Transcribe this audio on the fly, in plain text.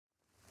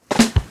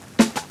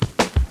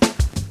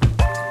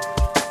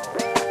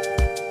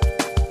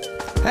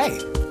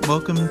Hey,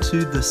 welcome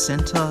to the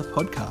Centre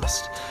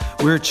podcast.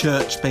 We're a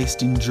church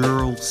based in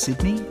Dural,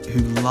 Sydney,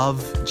 who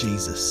love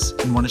Jesus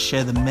and want to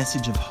share the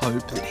message of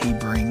hope that he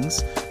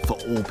brings for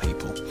all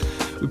people.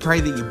 We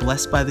pray that you're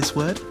blessed by this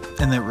word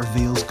and that it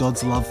reveals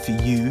God's love for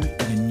you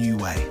in a new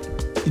way.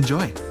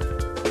 Enjoy.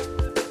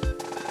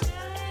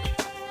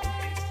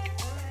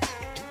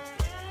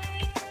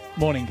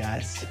 Morning,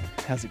 guys.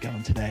 How's it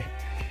going today?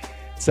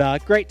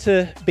 It's great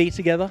to be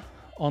together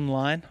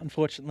online.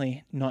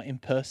 Unfortunately, not in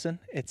person.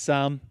 It's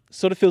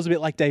sort of feels a bit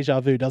like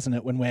deja vu, doesn't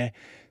it, when we're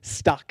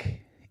stuck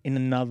in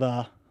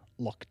another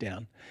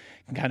lockdown.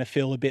 It can kind of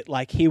feel a bit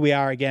like here we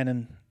are again,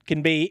 and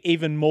can be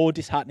even more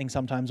disheartening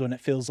sometimes when it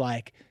feels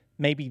like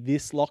maybe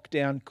this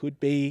lockdown could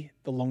be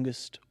the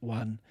longest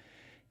one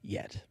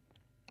yet.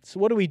 So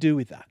what do we do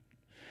with that?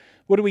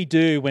 What do we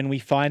do when we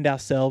find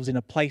ourselves in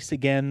a place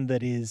again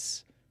that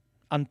is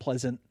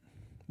unpleasant,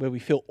 where we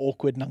feel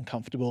awkward and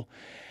uncomfortable,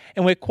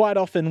 and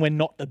we're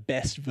not the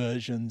best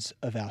versions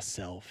of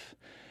ourselves?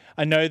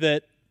 I know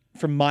that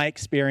from my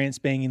experience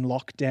being in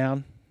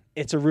lockdown,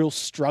 it's a real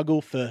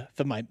struggle for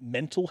my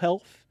mental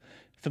health,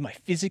 for my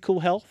physical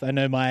health. I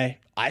know my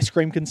ice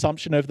cream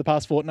consumption over the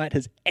past fortnight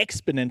has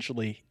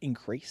exponentially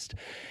increased,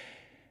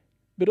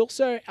 but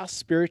also our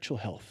spiritual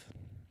health.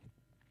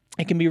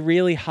 It can be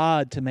really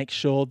hard to make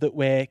sure that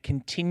we're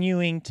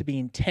continuing to be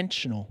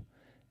intentional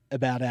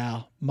about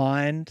our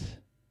mind,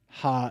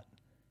 heart,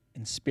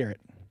 and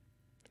spirit.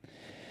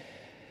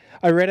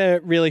 I read a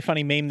really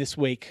funny meme this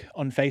week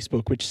on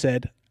Facebook which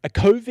said, a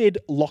COVID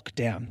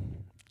lockdown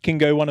can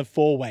go one of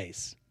four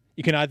ways.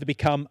 You can either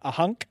become a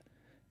hunk,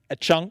 a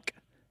chunk,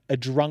 a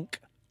drunk,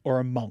 or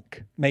a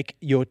monk. Make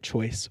your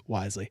choice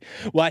wisely.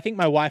 Well, I think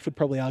my wife would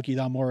probably argue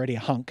that I'm already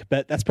a hunk,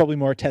 but that's probably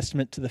more a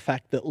testament to the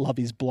fact that love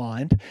is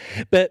blind.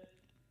 But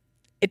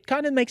it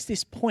kind of makes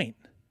this point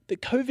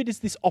that COVID is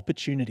this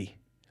opportunity.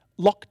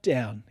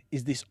 Lockdown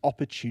is this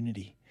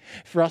opportunity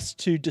for us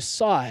to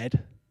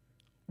decide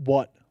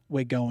what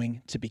we're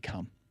going to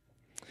become.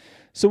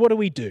 So what do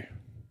we do?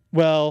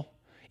 Well,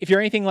 if you're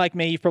anything like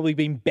me, you've probably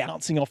been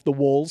bouncing off the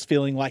walls,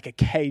 feeling like a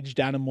caged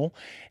animal,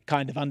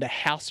 kind of under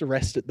house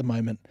arrest at the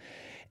moment.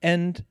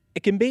 And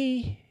it can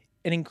be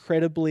an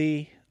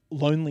incredibly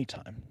lonely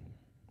time.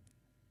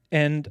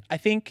 And I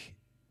think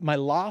my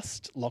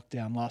last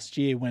lockdown last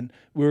year, when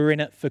we were in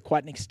it for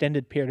quite an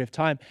extended period of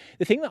time,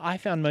 the thing that I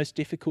found most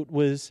difficult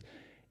was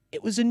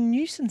it was a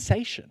new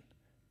sensation.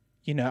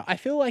 You know, I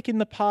feel like in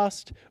the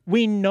past,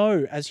 we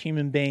know as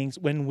human beings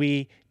when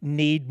we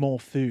need more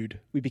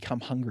food, we become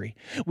hungry.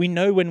 We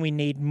know when we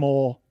need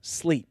more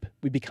sleep,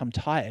 we become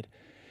tired.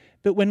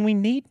 But when we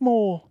need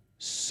more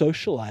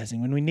socializing,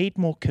 when we need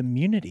more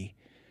community,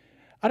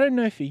 I don't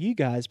know for you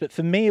guys, but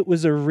for me, it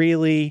was a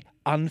really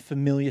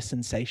unfamiliar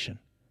sensation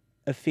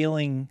of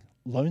feeling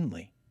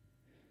lonely.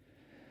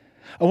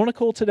 I want to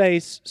call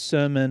today's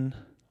sermon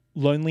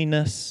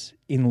Loneliness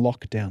in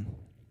Lockdown.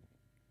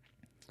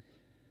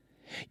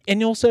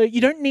 And also, you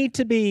don't need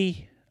to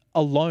be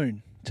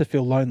alone to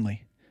feel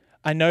lonely.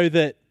 I know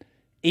that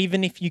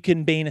even if you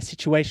can be in a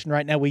situation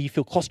right now where you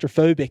feel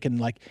claustrophobic and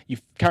like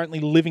you're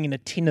currently living in a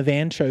tin of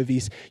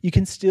anchovies, you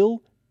can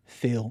still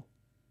feel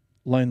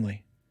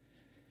lonely.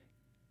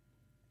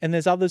 And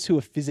there's others who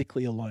are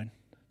physically alone,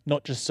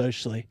 not just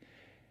socially.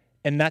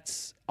 And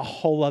that's a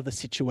whole other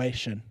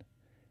situation.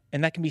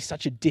 And that can be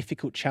such a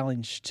difficult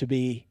challenge to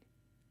be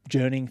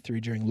journeying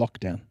through during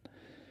lockdown.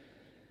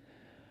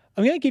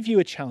 I'm going to give you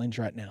a challenge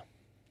right now.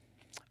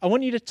 I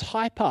want you to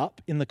type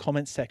up in the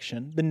comments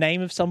section the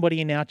name of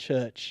somebody in our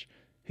church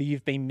who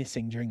you've been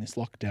missing during this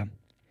lockdown.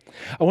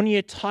 I want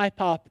you to type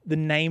up the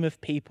name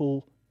of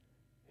people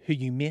who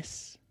you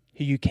miss,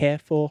 who you care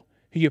for,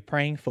 who you're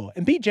praying for.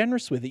 And be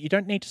generous with it. You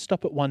don't need to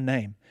stop at one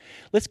name.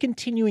 Let's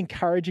continue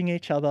encouraging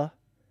each other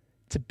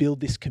to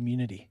build this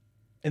community.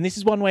 And this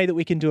is one way that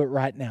we can do it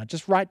right now.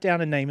 Just write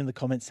down a name in the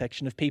comments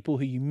section of people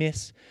who you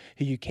miss,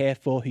 who you care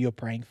for, who you're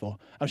praying for.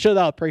 I'm sure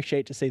they'll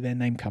appreciate to see their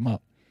name come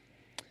up.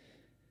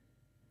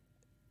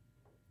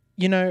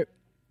 You know,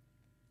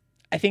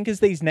 I think as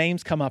these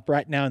names come up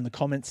right now in the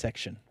comments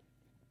section,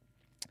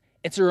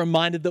 it's a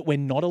reminder that we're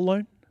not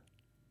alone.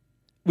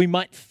 We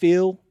might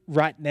feel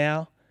right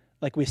now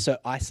like we're so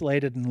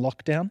isolated and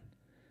locked down.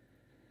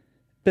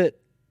 But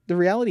the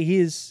reality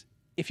is,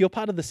 if you're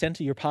part of the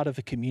Centre, you're part of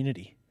a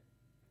community.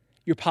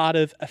 You're part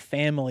of a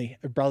family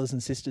of brothers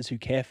and sisters who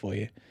care for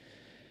you.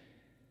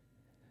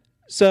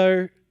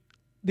 So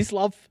this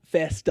love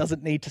fest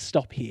doesn't need to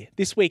stop here.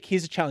 This week,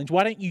 here's a challenge.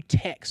 Why don't you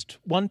text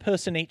one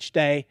person each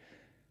day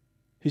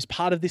who's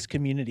part of this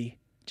community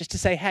just to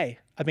say, hey,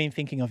 I've been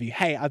thinking of you.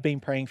 Hey, I've been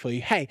praying for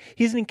you. Hey,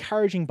 here's an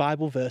encouraging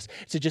Bible verse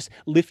to just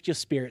lift your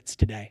spirits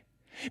today.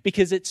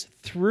 Because it's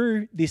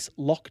through this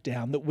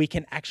lockdown that we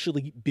can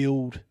actually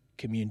build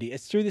community.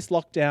 It's through this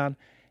lockdown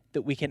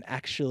that we can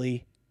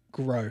actually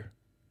grow.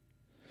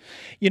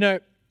 You know,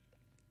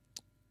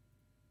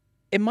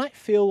 it might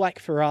feel like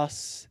for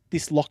us,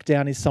 this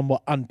lockdown is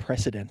somewhat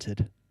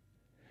unprecedented.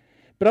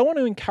 But I want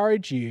to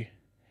encourage you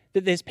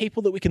that there's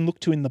people that we can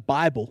look to in the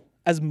Bible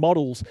as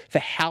models for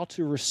how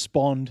to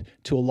respond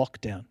to a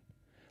lockdown.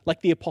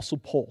 like the Apostle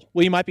Paul.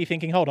 Well, you might be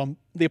thinking, hold on,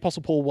 the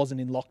Apostle Paul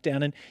wasn't in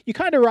lockdown, and you're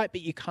kind of right,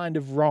 but you're kind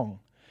of wrong.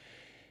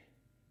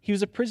 He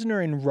was a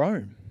prisoner in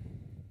Rome.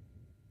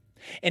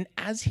 And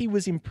as he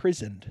was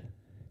imprisoned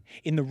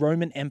in the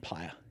Roman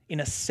Empire, in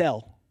a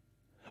cell,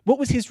 what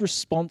was his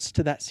response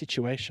to that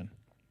situation?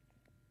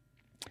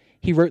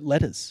 He wrote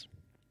letters.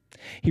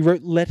 He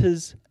wrote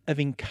letters of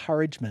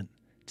encouragement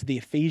to the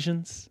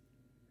Ephesians,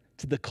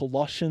 to the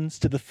Colossians,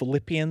 to the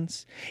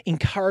Philippians,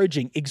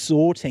 encouraging,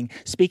 exhorting,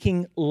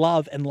 speaking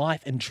love and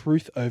life and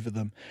truth over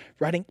them,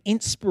 writing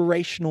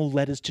inspirational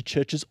letters to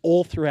churches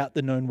all throughout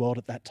the known world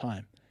at that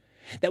time.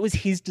 That was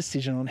his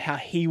decision on how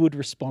he would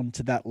respond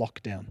to that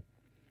lockdown.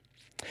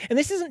 And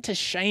this isn't to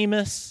shame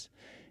us.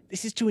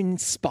 This is to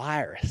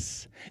inspire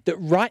us that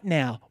right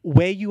now,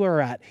 where you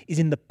are at is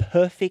in the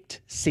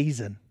perfect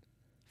season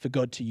for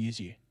God to use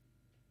you.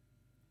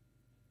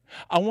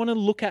 I want to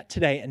look at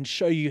today and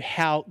show you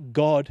how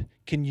God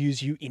can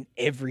use you in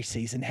every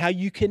season, how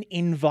you can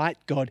invite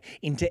God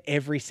into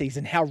every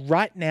season, how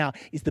right now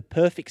is the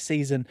perfect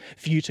season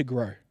for you to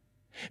grow.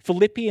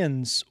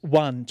 Philippians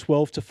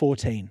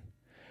 1:12-14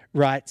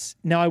 writes,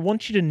 "Now I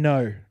want you to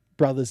know,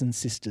 brothers and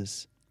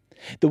sisters,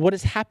 that what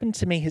has happened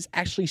to me has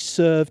actually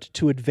served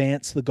to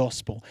advance the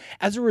gospel.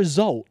 As a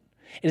result,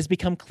 it has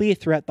become clear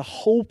throughout the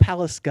whole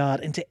palace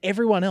guard and to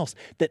everyone else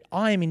that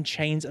I am in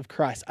chains of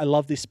Christ." I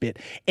love this bit.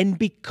 "And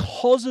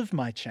because of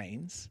my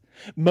chains,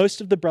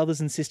 most of the brothers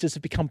and sisters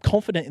have become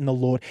confident in the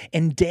Lord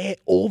and dare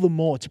all the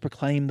more to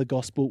proclaim the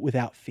gospel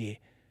without fear."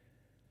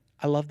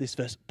 I love this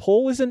verse.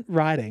 Paul isn't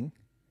writing,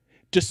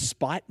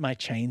 despite my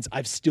chains,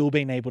 I've still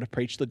been able to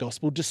preach the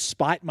gospel.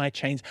 Despite my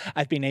chains,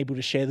 I've been able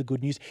to share the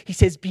good news. He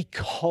says,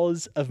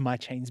 because of my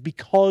chains,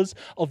 because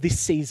of this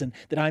season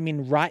that I'm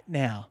in right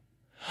now,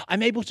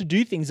 I'm able to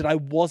do things that I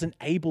wasn't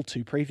able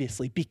to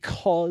previously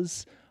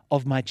because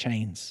of my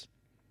chains.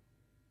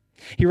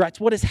 He writes,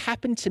 what has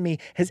happened to me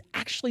has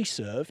actually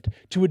served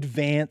to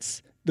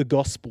advance the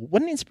gospel.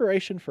 What an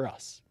inspiration for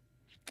us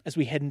as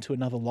we head into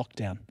another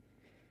lockdown.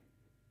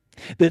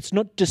 That it's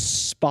not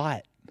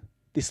despite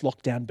this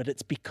lockdown, but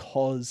it's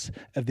because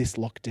of this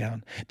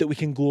lockdown that we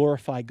can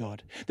glorify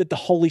God, that the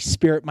Holy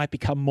Spirit might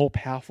become more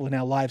powerful in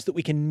our lives, that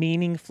we can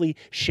meaningfully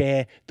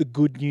share the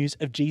good news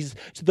of Jesus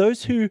to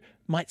those who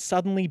might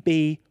suddenly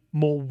be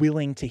more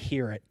willing to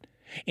hear it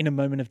in a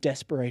moment of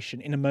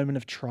desperation, in a moment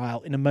of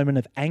trial, in a moment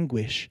of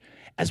anguish,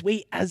 as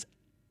we as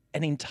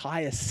an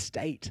entire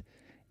state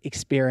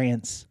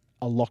experience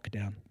a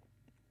lockdown.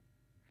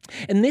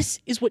 And this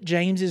is what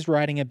James is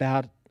writing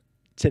about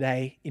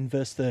today in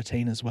verse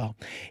 13 as well.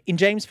 In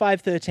James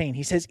 5:13,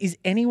 he says, "Is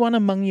anyone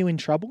among you in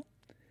trouble?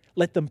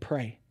 Let them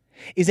pray.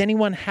 Is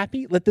anyone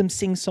happy? Let them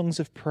sing songs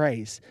of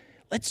praise."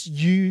 Let's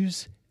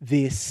use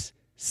this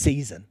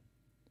season.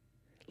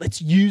 Let's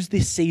use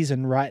this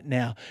season right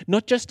now,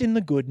 not just in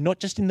the good, not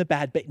just in the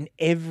bad, but in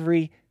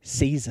every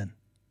season,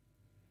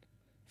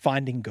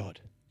 finding God.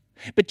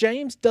 But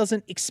James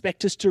doesn't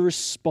expect us to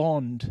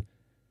respond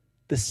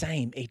the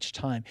same each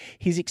time.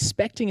 He's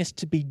expecting us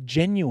to be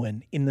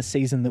genuine in the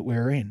season that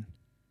we're in.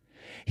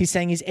 He's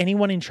saying, is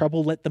anyone in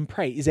trouble? Let them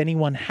pray. Is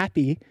anyone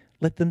happy?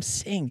 Let them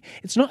sing.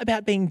 It's not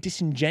about being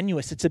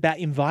disingenuous. It's about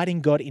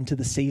inviting God into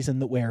the season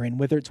that we're in,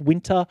 whether it's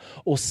winter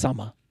or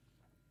summer.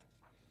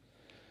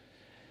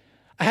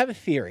 I have a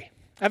theory.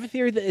 I have a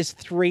theory that there's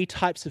three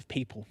types of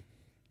people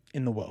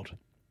in the world.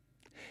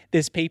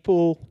 There's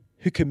people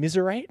who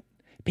commiserate,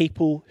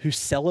 people who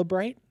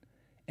celebrate,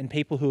 and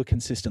people who are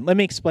consistent. Let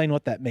me explain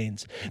what that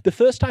means. The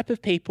first type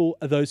of people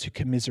are those who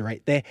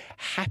commiserate. They're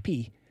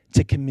happy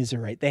to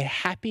commiserate. They're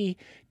happy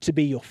to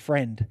be your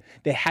friend.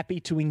 They're happy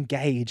to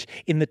engage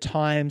in the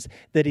times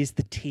that is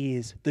the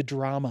tears, the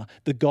drama,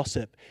 the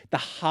gossip, the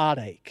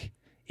heartache.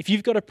 If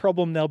you've got a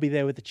problem, they'll be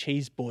there with a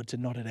cheese board to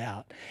knot it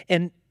out.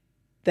 And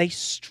they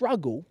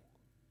struggle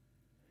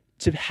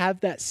to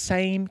have that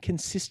same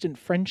consistent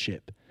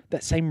friendship,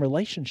 that same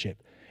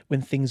relationship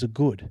when things are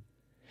good.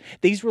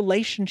 These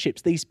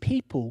relationships, these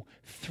people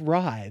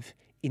thrive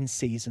in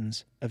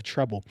seasons of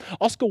trouble.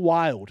 Oscar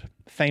Wilde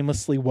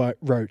famously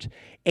wrote,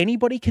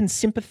 "Anybody can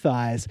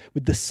sympathize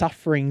with the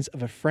sufferings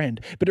of a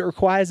friend, but it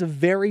requires a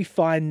very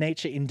fine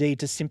nature indeed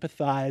to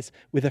sympathize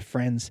with a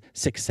friend's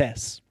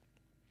success."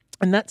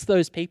 And that's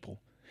those people.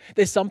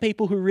 There's some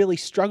people who really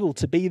struggle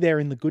to be there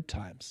in the good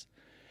times.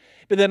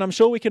 But then I'm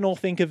sure we can all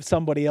think of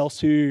somebody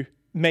else who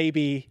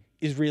maybe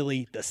is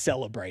really the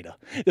celebrator,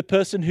 the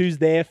person who's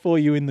there for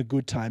you in the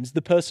good times,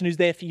 the person who's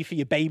there for you for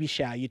your baby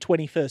shower, your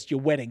 21st, your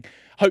wedding,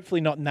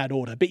 hopefully not in that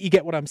order, but you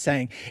get what I'm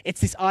saying.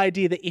 It's this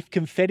idea that if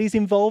confetti's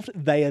involved,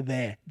 they are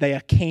there. They are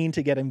keen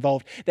to get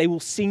involved. They will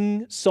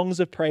sing songs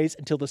of praise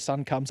until the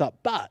sun comes up.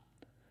 But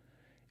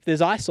if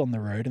there's ice on the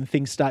road and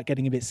things start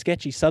getting a bit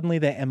sketchy, suddenly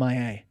they're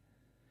MIA.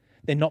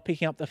 They're not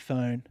picking up the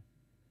phone.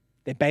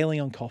 They're bailing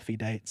on coffee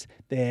dates.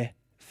 They're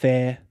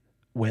fair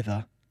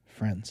weather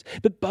friends.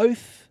 But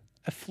both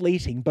are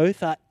fleeting.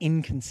 Both are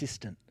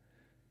inconsistent.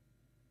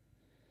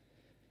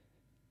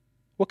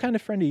 What kind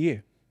of friend are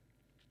you?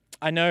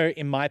 I know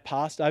in my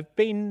past, I've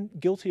been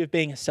guilty of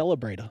being a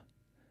celebrator,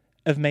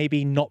 of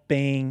maybe not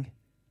being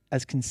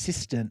as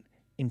consistent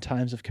in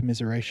times of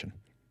commiseration.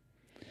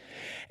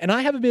 And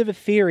I have a bit of a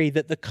theory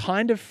that the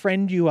kind of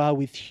friend you are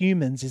with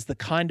humans is the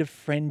kind of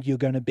friend you're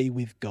going to be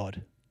with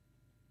God.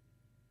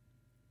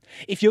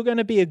 If you're going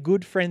to be a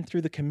good friend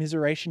through the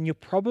commiseration, you're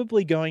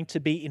probably going to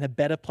be in a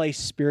better place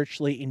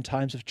spiritually in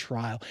times of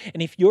trial.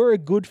 And if you're a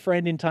good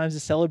friend in times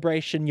of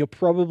celebration, you're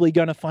probably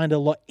going to find it a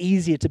lot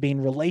easier to be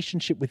in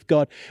relationship with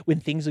God when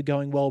things are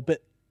going well.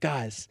 But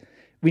guys,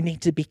 we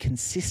need to be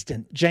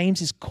consistent. James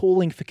is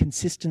calling for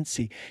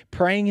consistency,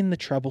 praying in the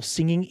trouble,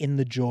 singing in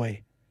the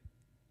joy.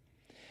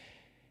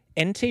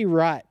 N.T.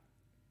 Wright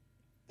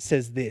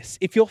says this: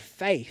 if your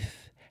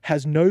faith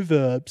has no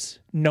verbs,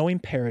 no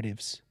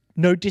imperatives,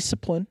 no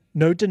discipline,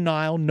 no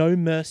denial, no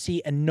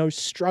mercy, and no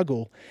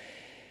struggle,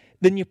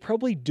 then you're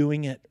probably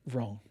doing it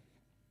wrong.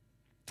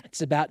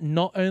 It's about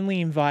not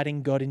only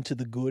inviting God into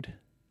the good,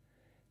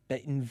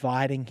 but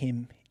inviting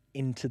him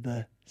into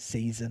the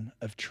season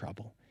of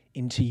trouble,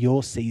 into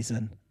your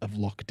season of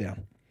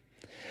lockdown.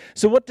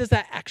 So what does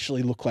that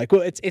actually look like?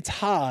 Well, it's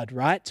hard,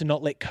 right, to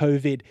not let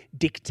COVID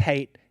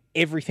dictate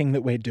everything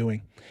that we're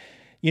doing.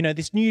 You know,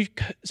 this new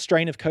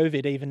strain of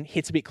COVID even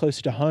hits a bit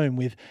closer to home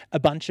with a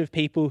bunch of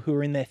people who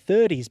are in their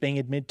 30s being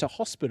admitted to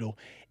hospital.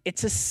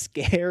 It's a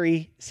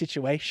scary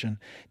situation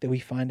that we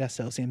find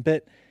ourselves in.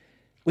 But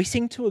we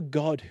sing to a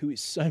God who is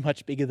so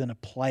much bigger than a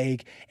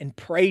plague and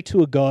pray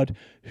to a God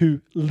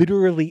who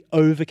literally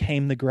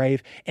overcame the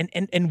grave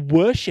and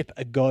worship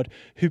a God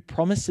who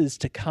promises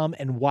to come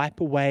and wipe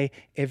away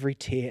every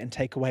tear and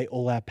take away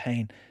all our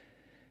pain.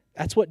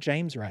 That's what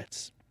James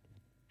writes.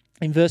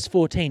 In verse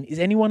 14, is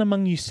anyone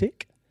among you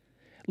sick?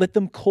 Let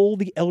them call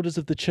the elders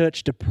of the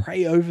church to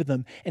pray over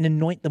them and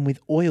anoint them with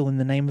oil in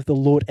the name of the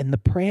Lord. And the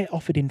prayer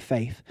offered in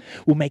faith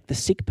will make the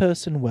sick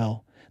person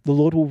well. The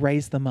Lord will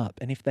raise them up.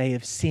 And if they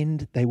have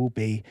sinned, they will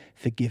be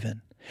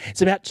forgiven.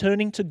 It's about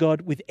turning to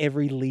God with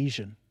every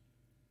lesion.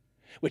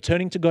 We're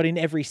turning to God in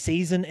every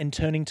season and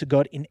turning to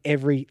God in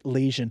every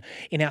lesion.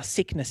 In our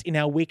sickness, in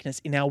our weakness,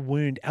 in our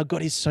wound, our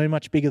God is so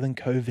much bigger than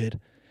COVID.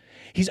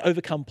 He's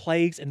overcome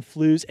plagues and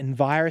flus and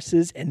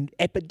viruses and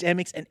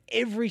epidemics and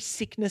every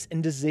sickness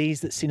and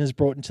disease that sin has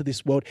brought into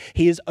this world.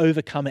 He has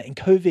overcome it, and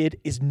COVID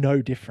is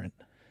no different.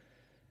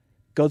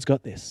 God's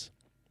got this.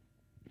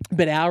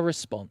 But our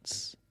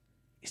response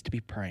is to be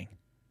praying,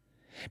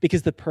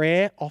 because the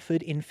prayer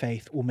offered in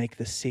faith will make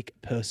the sick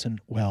person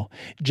well.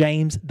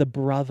 James, the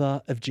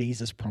brother of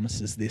Jesus,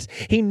 promises this.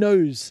 He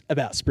knows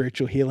about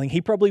spiritual healing.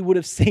 He probably would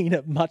have seen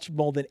it much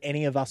more than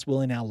any of us will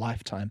in our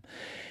lifetime.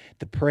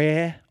 The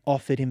prayer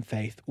offered in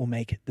faith will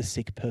make the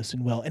sick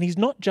person well. And he's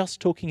not just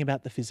talking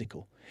about the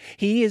physical.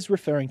 He is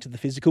referring to the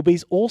physical, but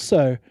he's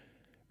also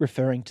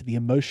referring to the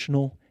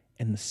emotional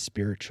and the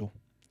spiritual.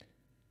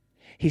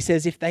 He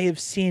says, if they have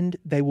sinned,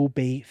 they will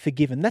be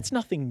forgiven. That's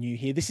nothing new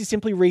here. This is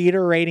simply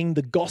reiterating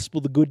the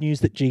gospel, the good news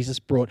that Jesus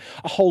brought,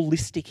 a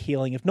holistic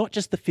healing of not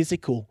just the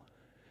physical,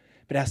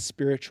 but our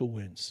spiritual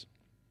wounds.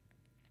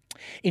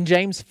 In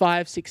James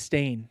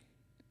 5:16,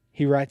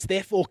 he writes,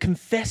 therefore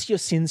confess your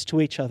sins to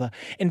each other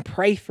and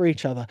pray for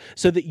each other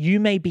so that you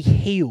may be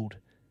healed.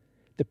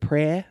 The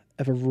prayer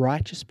of a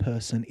righteous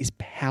person is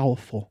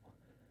powerful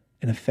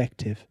and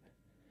effective.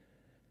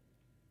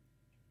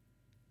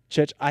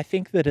 Church, I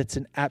think that it's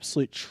an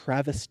absolute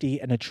travesty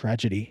and a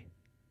tragedy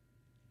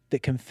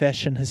that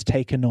confession has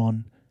taken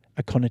on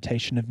a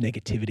connotation of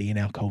negativity in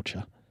our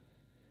culture.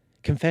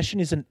 Confession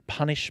isn't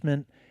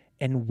punishment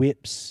and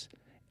whips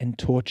and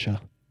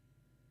torture.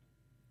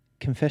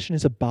 Confession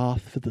is a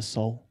bath for the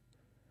soul.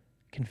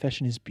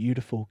 Confession is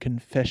beautiful.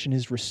 Confession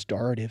is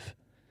restorative.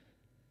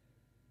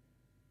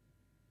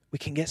 We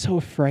can get so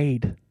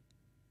afraid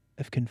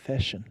of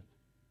confession,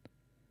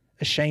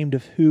 ashamed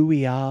of who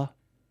we are,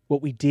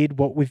 what we did,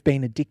 what we've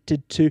been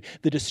addicted to,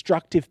 the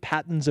destructive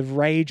patterns of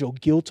rage or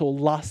guilt or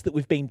lust that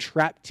we've been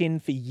trapped in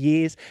for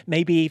years,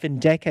 maybe even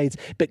decades.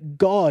 But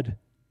God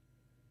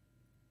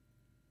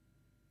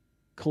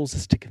calls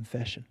us to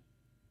confession.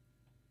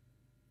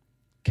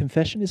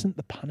 Confession isn't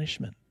the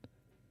punishment.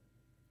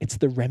 It's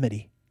the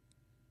remedy.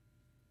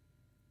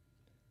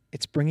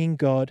 It's bringing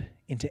God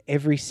into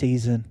every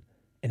season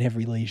and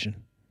every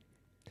lesion.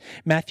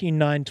 Matthew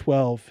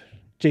 9:12,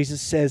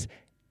 Jesus says,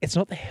 it's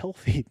not the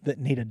healthy that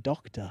need a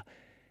doctor,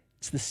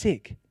 it's the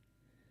sick.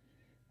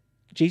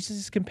 Jesus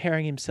is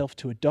comparing himself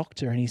to a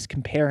doctor, and he's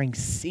comparing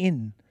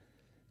sin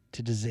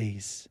to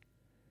disease.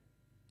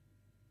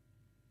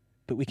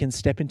 But we can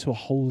step into a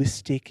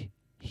holistic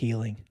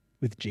healing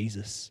with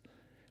Jesus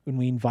when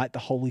we invite the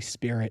Holy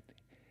Spirit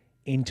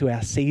into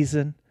our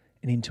season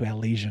and into our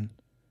lesion.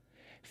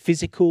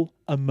 Physical,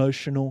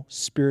 emotional,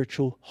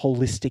 spiritual,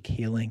 holistic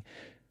healing.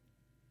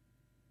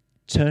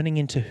 Turning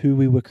into who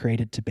we were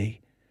created to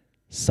be,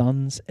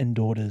 sons and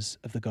daughters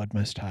of the God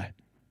Most High.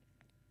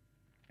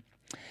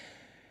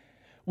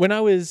 When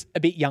I was a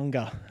bit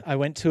younger, I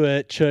went to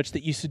a church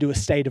that used to do a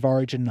State of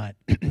Origin night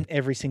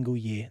every single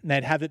year. And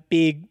they'd have it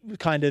big,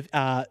 kind of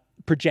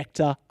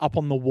projector up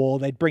on the wall.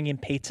 They'd bring in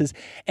pizzas.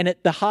 And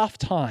at the half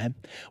time,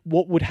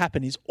 what would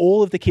happen is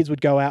all of the kids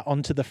would go out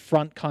onto the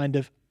front kind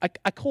of,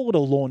 I call it a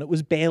lawn. It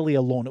was barely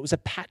a lawn. It was a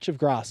patch of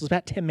grass. It was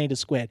about 10 meters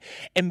squared,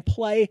 and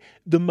play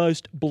the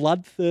most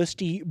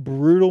bloodthirsty,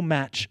 brutal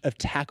match of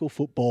tackle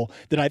football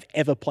that I've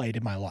ever played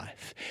in my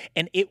life.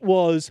 And it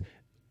was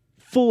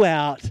full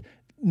out,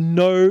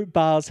 no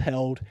bars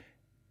held,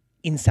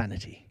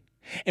 insanity.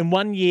 And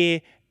one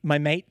year, my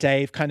mate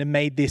Dave kind of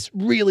made this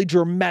really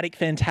dramatic,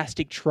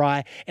 fantastic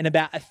try, and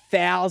about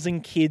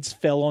 1,000 kids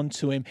fell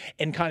onto him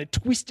and kind of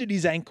twisted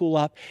his ankle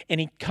up,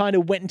 and he kind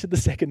of went into the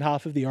second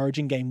half of the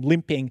Origin game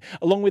limping,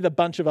 along with a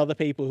bunch of other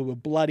people who were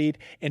bloodied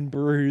and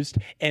bruised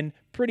and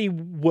pretty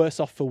worse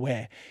off for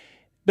wear.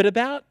 But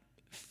about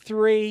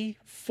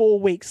 3-4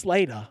 weeks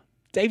later,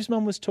 Dave's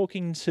mum was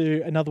talking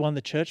to another one of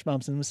the church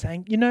mums and was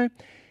saying,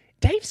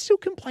 Dave's still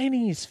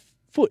complaining his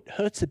foot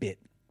hurts a bit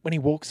when he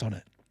walks on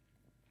it.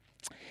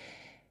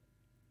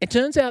 It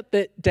turns out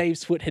that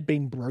Dave's foot had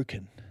been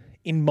broken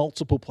in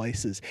multiple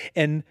places,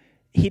 and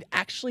he'd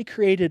actually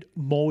created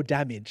more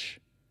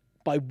damage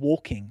by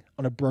walking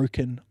on a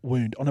broken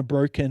wound, on a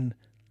broken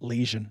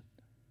lesion.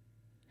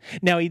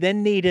 Now, he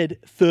then needed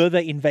further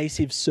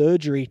invasive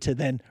surgery to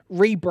then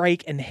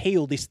re-break and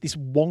heal this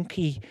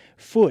wonky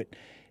foot,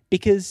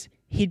 because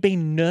he'd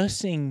been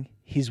nursing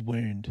his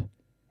wound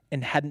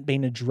and hadn't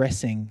been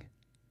addressing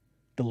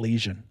the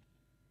lesion.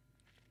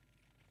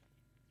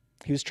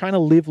 He was trying to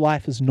live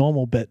life as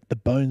normal, but the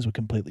bones were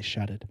completely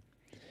shattered.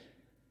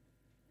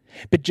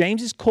 But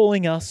James is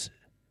calling us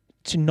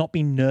to not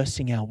be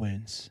nursing our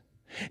wounds,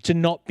 to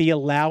not be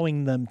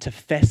allowing them to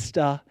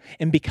fester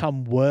and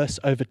become worse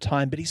over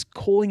time, but he's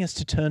calling us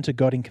to turn to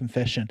God in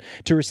confession,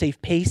 to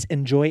receive peace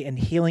and joy and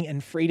healing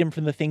and freedom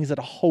from the things that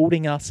are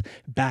holding us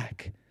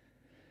back.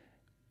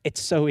 It's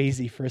so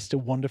easy for us to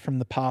wander from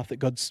the path that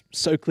God's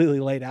so clearly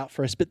laid out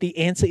for us. But the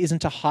answer isn't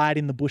to hide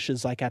in the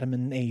bushes like Adam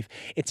and Eve.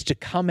 It's to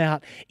come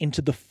out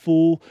into the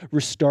full,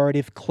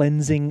 restorative,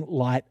 cleansing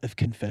light of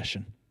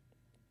confession.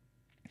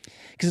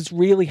 Because it's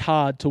really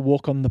hard to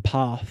walk on the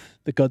path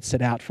that God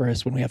set out for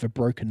us when we have a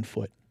broken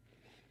foot.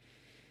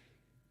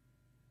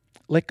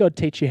 Let God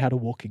teach you how to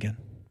walk again.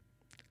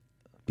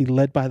 Be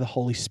led by the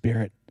Holy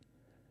Spirit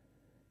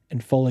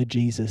and follow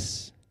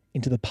Jesus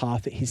into the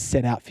path that He's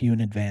set out for you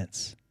in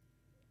advance.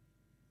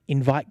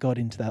 Invite God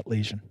into that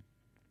lesion.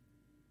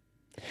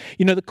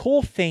 The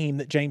core theme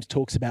that James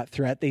talks about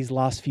throughout these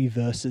last few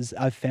verses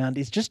I've found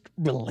is just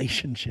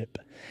relationship.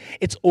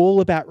 It's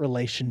all about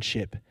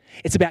relationship.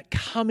 It's about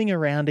coming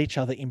around each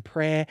other in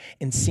prayer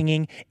and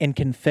singing and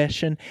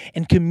confession.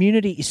 And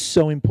community is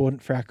so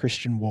important for our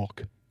Christian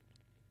walk.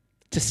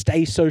 To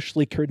stay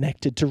socially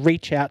connected, to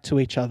reach out to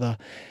each other,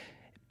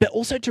 but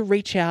also to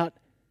reach out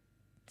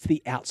to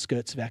the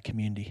outskirts of our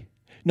community,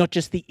 not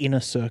just the inner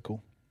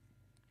circle.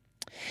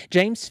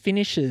 James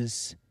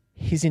finishes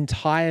his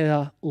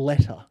entire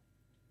letter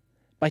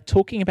by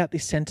talking about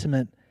this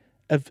sentiment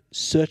of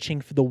searching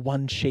for the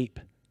one sheep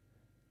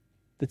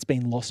that's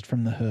been lost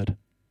from the herd.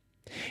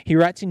 He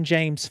writes in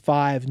James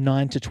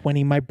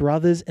 5:9-20, "My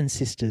brothers and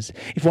sisters,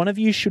 if one of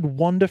you should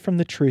wander from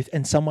the truth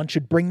and someone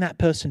should bring that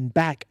person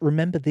back,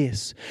 remember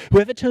this: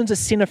 whoever turns a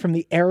sinner from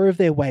the error of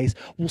their ways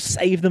will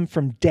save them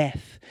from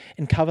death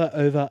and cover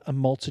over a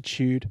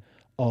multitude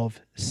of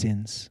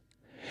sins."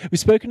 We've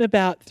spoken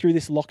about, through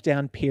this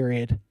lockdown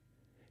period,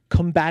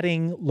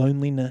 combating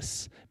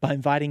loneliness by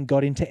inviting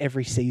God into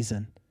every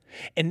season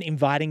and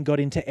inviting God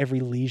into every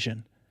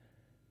lesion.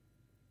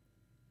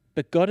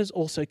 But God has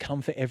also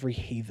come for every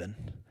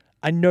heathen.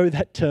 I know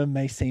that term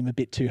may seem a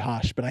bit too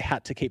harsh, but I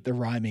had to keep the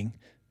rhyming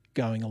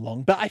going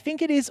along. But I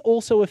think it is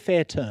also a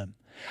fair term.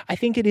 I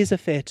think it is a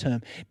fair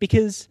term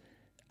because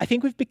I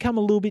think we've become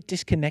a little bit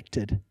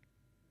disconnected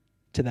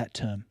to that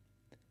term.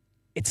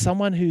 It's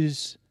someone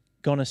who's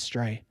gone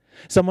astray.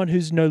 Someone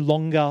who's no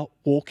longer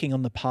walking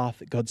on the path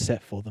that God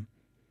set for them.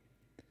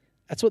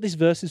 That's what this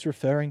verse is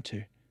referring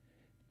to.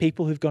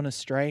 People who've gone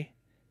astray,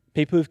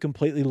 people who've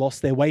completely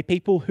lost their way,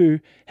 people who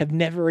have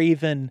never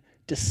even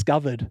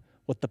discovered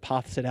what the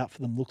path set out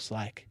for them looks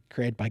like,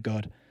 created by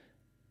God.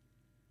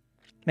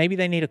 Maybe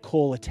they need a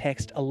call, a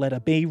text, a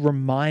letter. Be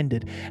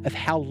reminded of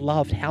how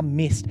loved, how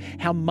missed,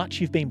 how much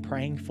you've been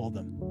praying for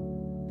them.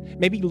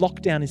 Maybe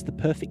lockdown is the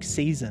perfect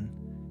season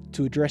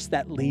to address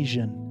that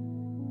lesion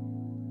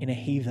in a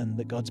heathen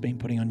that God's been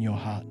putting on your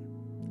heart.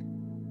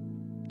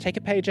 Take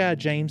a page out of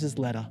James's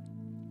letter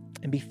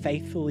and be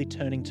faithfully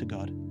turning to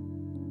God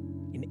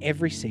in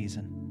every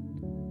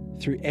season,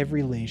 through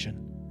every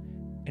lesion,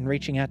 and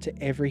reaching out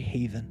to every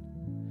heathen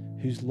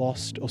who's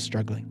lost or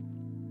struggling.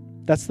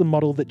 That's the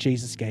model that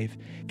Jesus gave.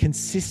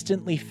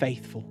 Consistently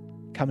faithful,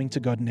 coming to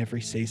God in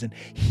every season,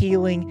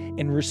 healing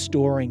and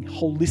restoring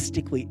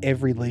holistically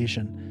every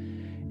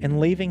lesion, and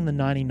leaving the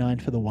 99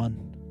 for the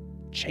one.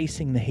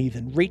 Chasing the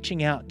heathen,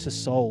 reaching out to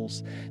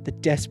souls that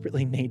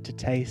desperately need to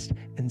taste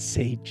and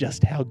see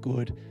just how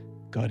good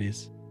God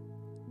is.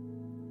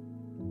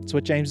 It's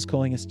what James is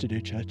calling us to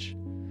do, church.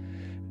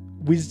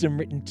 Wisdom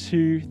written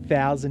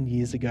 2,000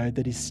 years ago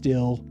that is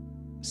still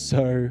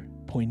so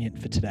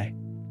poignant for today.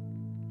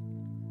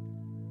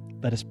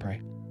 Let us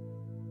pray.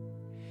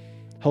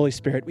 Holy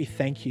Spirit, we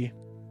thank you.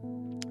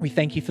 We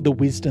thank you for the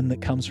wisdom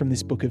that comes from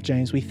this book of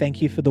James. We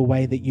thank you for the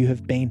way that you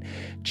have been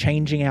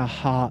changing our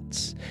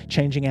hearts,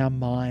 changing our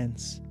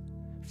minds,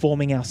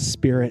 forming our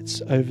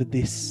spirits over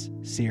this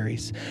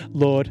series.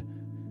 Lord,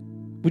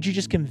 would you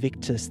just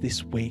convict us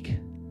this week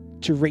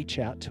to reach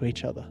out to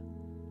each other,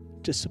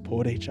 to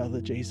support each other,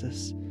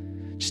 Jesus,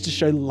 just to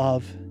show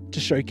love, to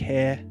show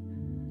care.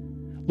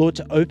 Lord,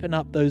 to open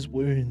up those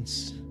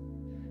wounds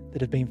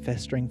that have been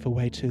festering for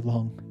way too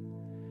long.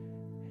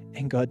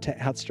 And God, to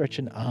outstretch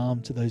an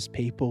arm to those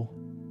people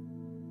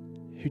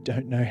who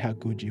don't know how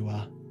good you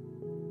are,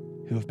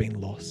 who have been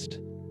lost.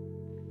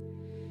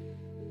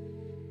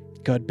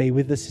 God, be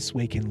with us this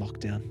week in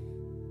lockdown.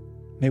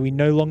 May we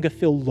no longer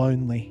feel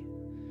lonely,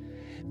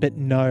 but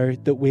know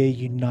that we're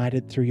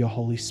united through your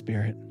Holy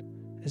Spirit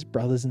as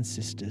brothers and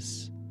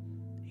sisters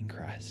in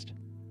Christ.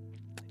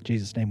 In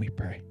Jesus' name we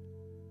pray.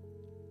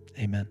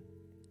 Amen.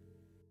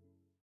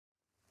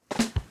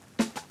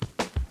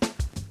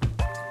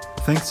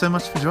 Thanks so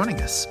much for joining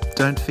us.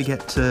 Don't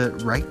forget to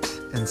rate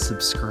and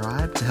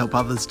subscribe to help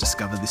others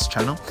discover this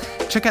channel.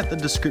 Check out the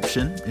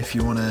description if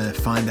you want to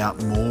find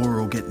out more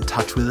or get in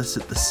touch with us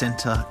at the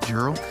Centre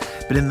Dural.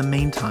 But in the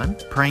meantime,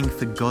 praying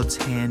for God's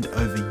hand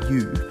over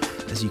you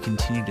as you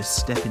continue to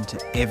step into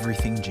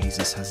everything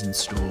Jesus has in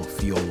store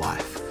for your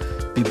life.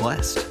 Be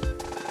blessed.